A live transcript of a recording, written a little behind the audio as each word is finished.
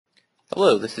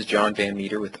Hello, this is John Van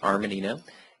Meter with Armanino,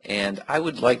 and I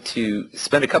would like to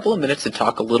spend a couple of minutes and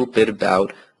talk a little bit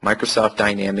about Microsoft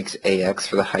Dynamics AX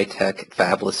for the high-tech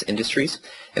fabless industries.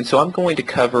 And so I'm going to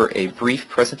cover a brief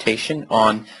presentation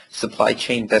on supply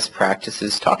chain best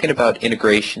practices, talking about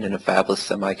integration in a fabless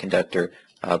semiconductor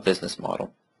business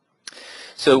model.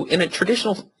 So in a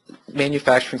traditional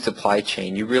manufacturing supply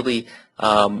chain, you really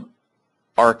are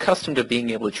accustomed to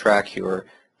being able to track your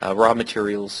raw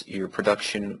materials, your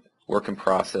production work in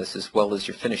process, as well as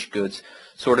your finished goods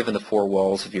sort of in the four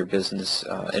walls of your business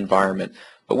environment.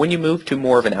 But when you move to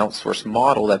more of an outsourced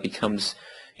model, that becomes,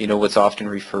 what's often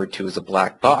referred to as a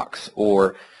black box,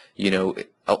 or,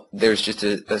 there's just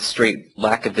a straight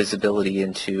lack of visibility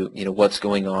into, what's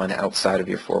going on outside of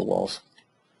your four walls.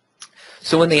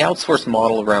 So in the outsourced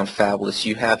model around fabless,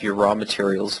 you have your raw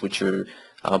materials, which are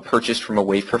purchased from a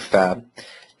wafer fab,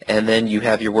 and then you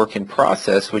have your work in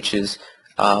process, which is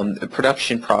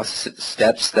production process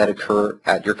steps that occur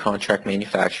at your contract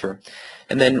manufacturer.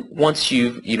 And then once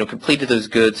you've completed those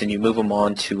goods and you move them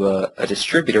on to a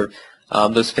distributor,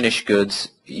 those finished goods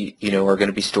are going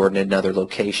to be stored in another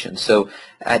location. So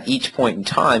at each point in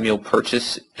time, you'll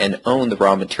purchase and own the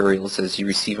raw materials as you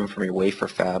receive them from your wafer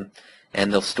fab,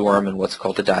 and they'll store them in what's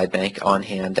called a die bank on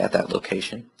hand at that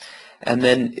location. And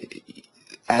then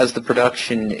as the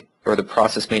production or the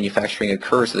process manufacturing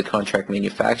occurs at the contract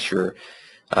manufacturer,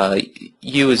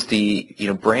 you as the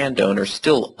brand owner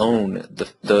still own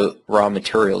the raw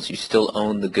materials. You still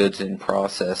own the goods in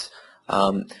process.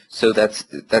 So that's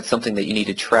something that you need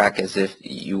to track as if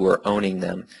you were owning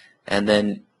them. And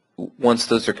then once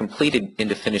those are completed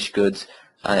into finished goods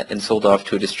and sold off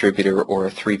to a distributor or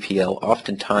a 3PL,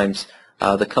 oftentimes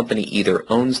the company either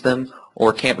owns them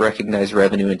or can't recognize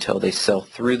revenue until they sell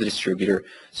through the distributor.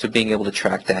 So being able to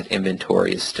track that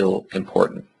inventory is still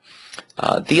important.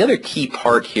 The other key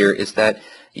part here is that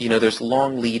there's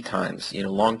long lead times,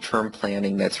 long-term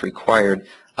planning that's required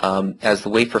as the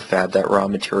wafer fab. That raw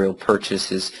material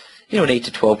purchase is an 8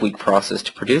 to 12-week process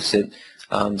to produce it.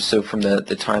 So from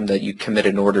the time that you commit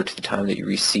an order to the time that you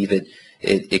receive it,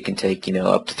 it can take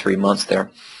up to 3 months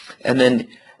there. And then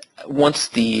once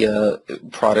the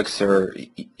products are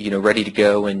ready to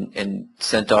go and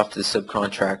sent off to the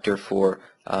subcontractor for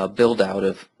build out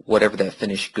of whatever that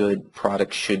finished good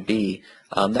product should be,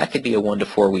 that could be a 1 to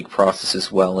 4 week process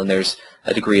as well, and there's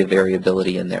a degree of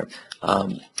variability in there.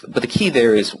 But the key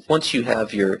there is once you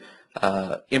have your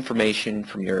information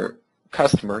from your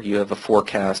customer, you have a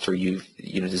forecast, or you've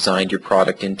designed your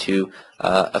product into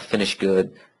a finished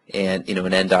good and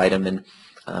an end item,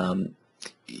 and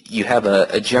you have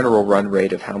a general run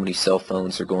rate of how many cell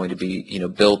phones are going to be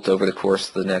built over the course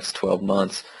of the next 12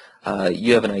 months.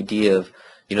 You have an idea of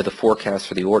the forecast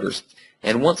for the orders.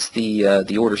 And once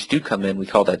the orders do come in, we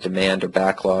call that demand or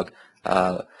backlog,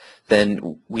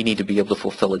 then we need to be able to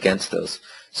fulfill against those.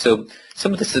 So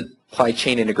some of the supply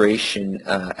chain integration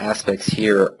aspects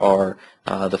here are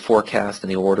the forecast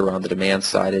and the order on the demand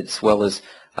side, as well as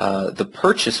the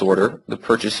purchase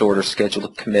order schedule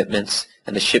of commitments,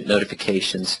 and the ship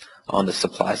notifications on the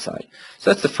supply side.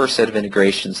 So that's the first set of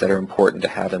integrations that are important to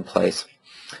have in place.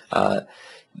 The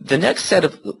next set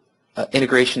of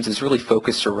integrations is really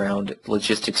focused around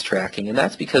logistics tracking, and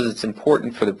that's because it's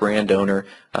important for the brand owner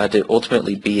to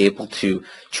ultimately be able to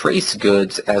trace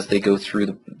goods as they go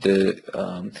through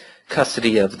the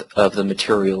custody of the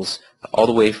materials all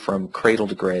the way from cradle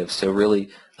to grave. So really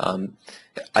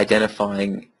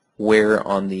identifying where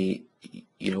on the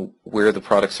where the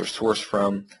products are sourced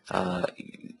from,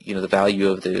 the value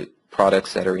of the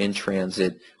products that are in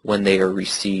transit when they are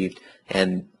received,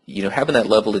 and having that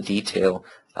level of detail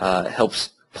helps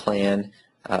plan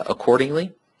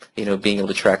accordingly, being able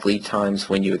to track lead times,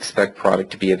 when you expect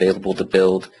product to be available to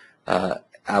build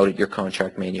out at your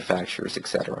contract manufacturers,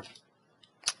 etc.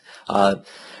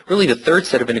 Really the third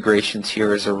set of integrations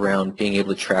here is around being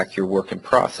able to track your work in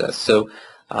process. So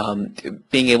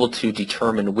being able to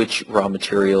determine which raw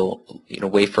material,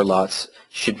 wafer lots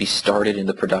should be started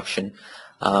into production,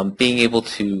 being able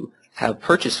to have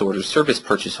purchase orders, service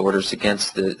purchase orders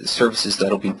against the services that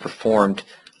will be performed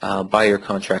by your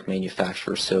contract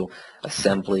manufacturer. So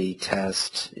assembly,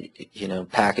 test,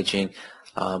 packaging,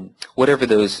 whatever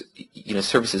those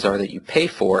services are that you pay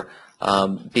for,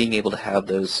 being able to have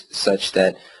those such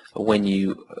that when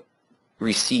you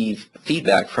receive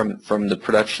feedback from the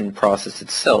production process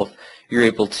itself, you're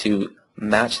able to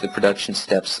match the production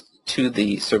steps to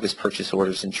the service purchase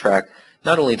orders and track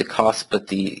not only the cost but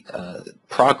the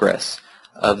progress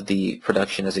of the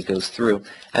production as it goes through.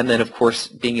 And then of course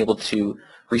being able to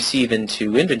receive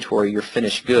into inventory your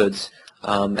finished goods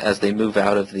as they move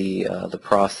out of the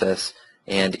process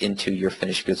and into your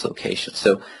finished goods location.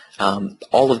 So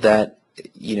all of that,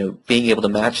 being able to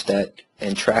match that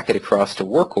and track it across to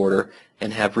work order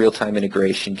and have real-time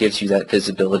integration gives you that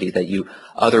visibility that you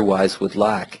otherwise would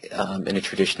lack in a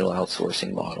traditional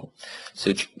outsourcing model.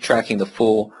 So tracking the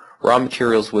full raw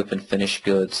materials, WIP, and finished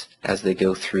goods as they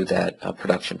go through that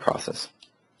production process.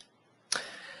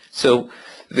 So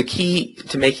the key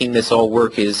to making this all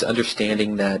work is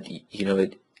understanding that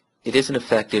it isn't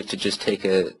effective to just take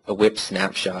a WIP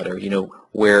snapshot or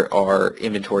where are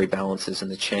inventory balances in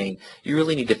the chain. You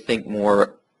really need to think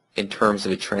more in terms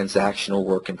of a transactional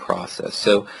work in process.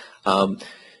 So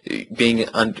being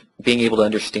able to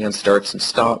understand starts and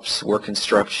stops, work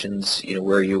instructions,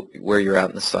 where you're at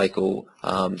in the cycle,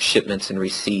 shipments and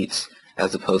receipts,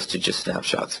 as opposed to just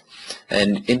snapshots.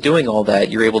 And in doing all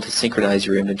that, you're able to synchronize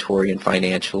your inventory and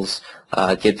financials,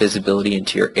 get visibility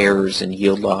into your errors and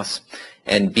yield loss,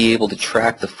 and be able to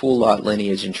track the full lot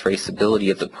lineage and traceability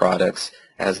of the products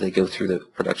as they go through the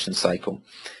production cycle.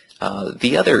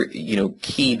 The other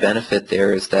key benefit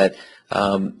there is that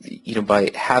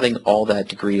by having all that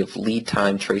degree of lead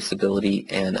time traceability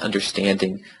and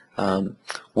understanding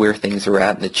where things are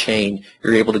at in the chain,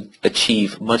 you're able to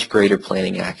achieve much greater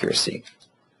planning accuracy.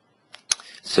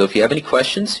 So if you have any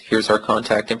questions, here's our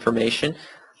contact information.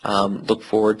 Look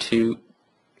forward to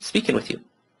speaking with you.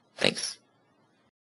 Thanks.